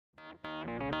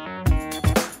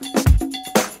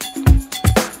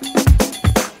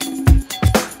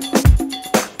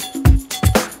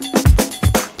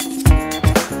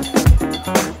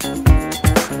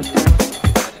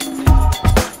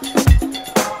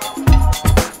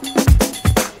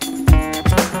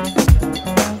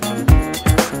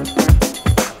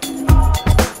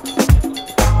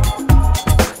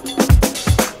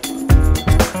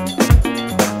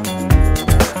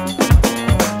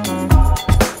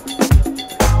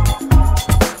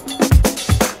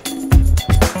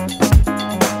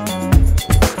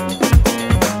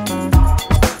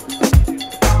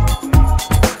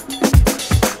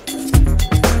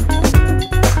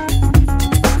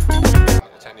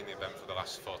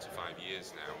last 4 to 5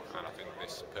 years now, and I think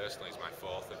this personally is my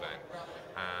 4th event,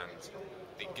 and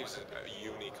it gives us a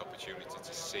unique opportunity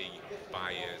to see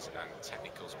buyers and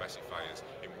technical specifiers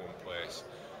in one place,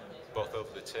 both over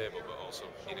the table but also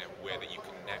in a way that you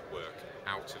can network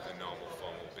out of the normal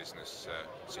formal business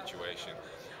situation.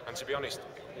 And to be honest,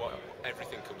 what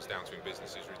everything comes down to in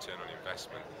business is return on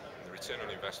investment. And the return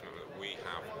on investment that we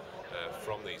have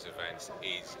from these events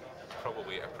is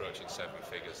probably approaching 7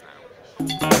 figures now.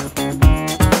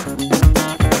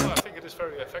 Well, I think it is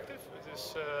very effective. It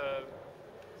is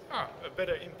a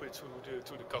better input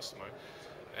to the customer,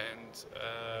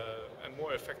 and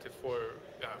more effective for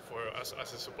us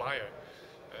as a supplier.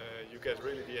 You get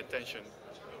really the attention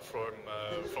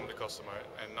from the customer,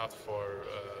 and not for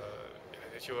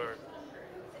that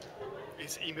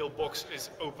his email box is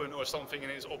open or something in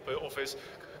his office.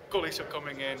 Colleagues are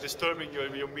coming in, disturbing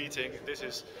your meeting. This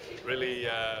is really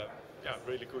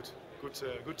really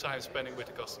good time spending with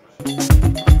the customer.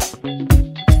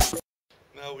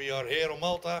 Now we are here on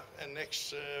Malta, and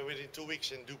next within 2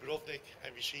 weeks in Dubrovnik,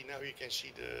 and we see now you can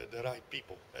see the right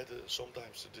people.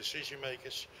 Sometimes the decision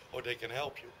makers, or they can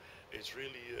help you. It's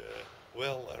really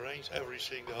well arranged,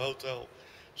 everything, the hotel.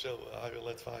 So I will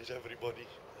advise everybody,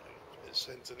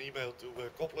 send an email to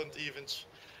Copland Events,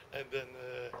 and then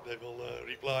they will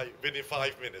reply within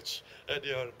 5 minutes. But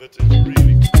it's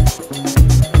really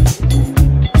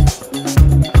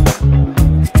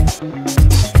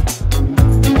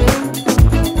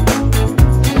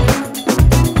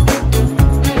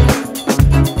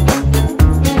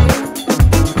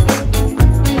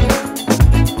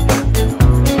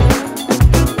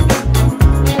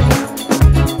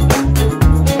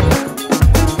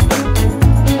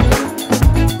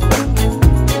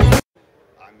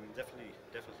Definitely.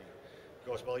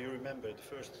 Because, well, you remember the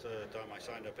first time I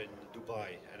signed up in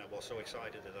Dubai, and I was so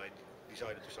excited that I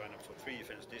decided to sign up for 3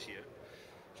 events this year.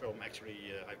 So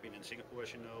I've been in Singapore,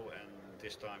 as you know, and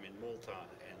this time in Malta,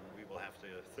 and we will have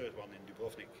the 3rd one in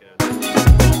Dubrovnik.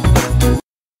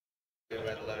 We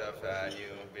met a lot of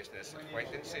new business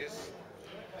acquaintances.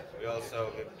 We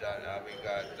also got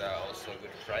also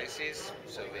good prices,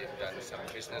 so we've done some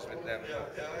business with them.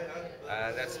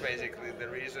 And that's basically the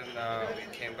reason we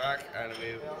came back, and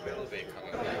we will be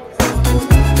coming back.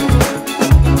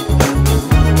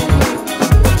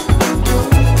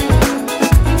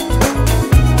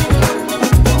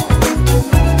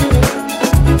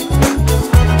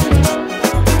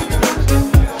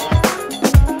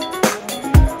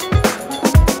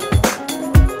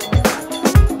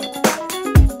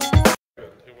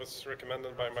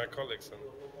 Recommended by my colleagues, and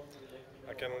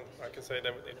I can say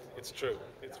that it's true.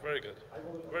 It's very good,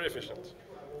 very efficient.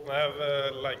 I have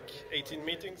like 18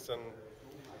 meetings, and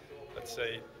let's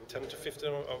say 10 to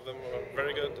 15 of them are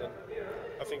very good, and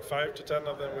I think 5 to 10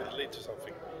 of them will lead to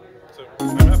something. So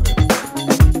I'm happy.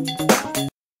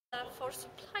 For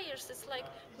suppliers, it's like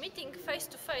meeting face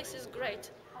to face is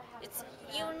great.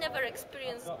 You never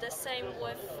experience the same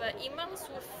with emails,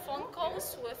 with phone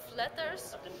calls, with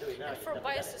letters, and for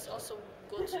buyers it's also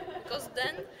good, because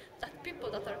then that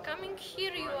people that are coming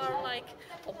here, you are like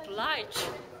obliged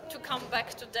to come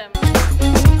back to them.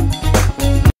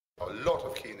 A lot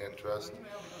of keen interest.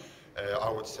 I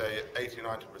would say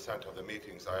 80–90% of the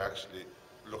meetings I actually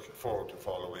looking forward to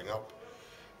following up,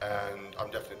 and I'm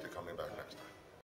definitely coming back next time.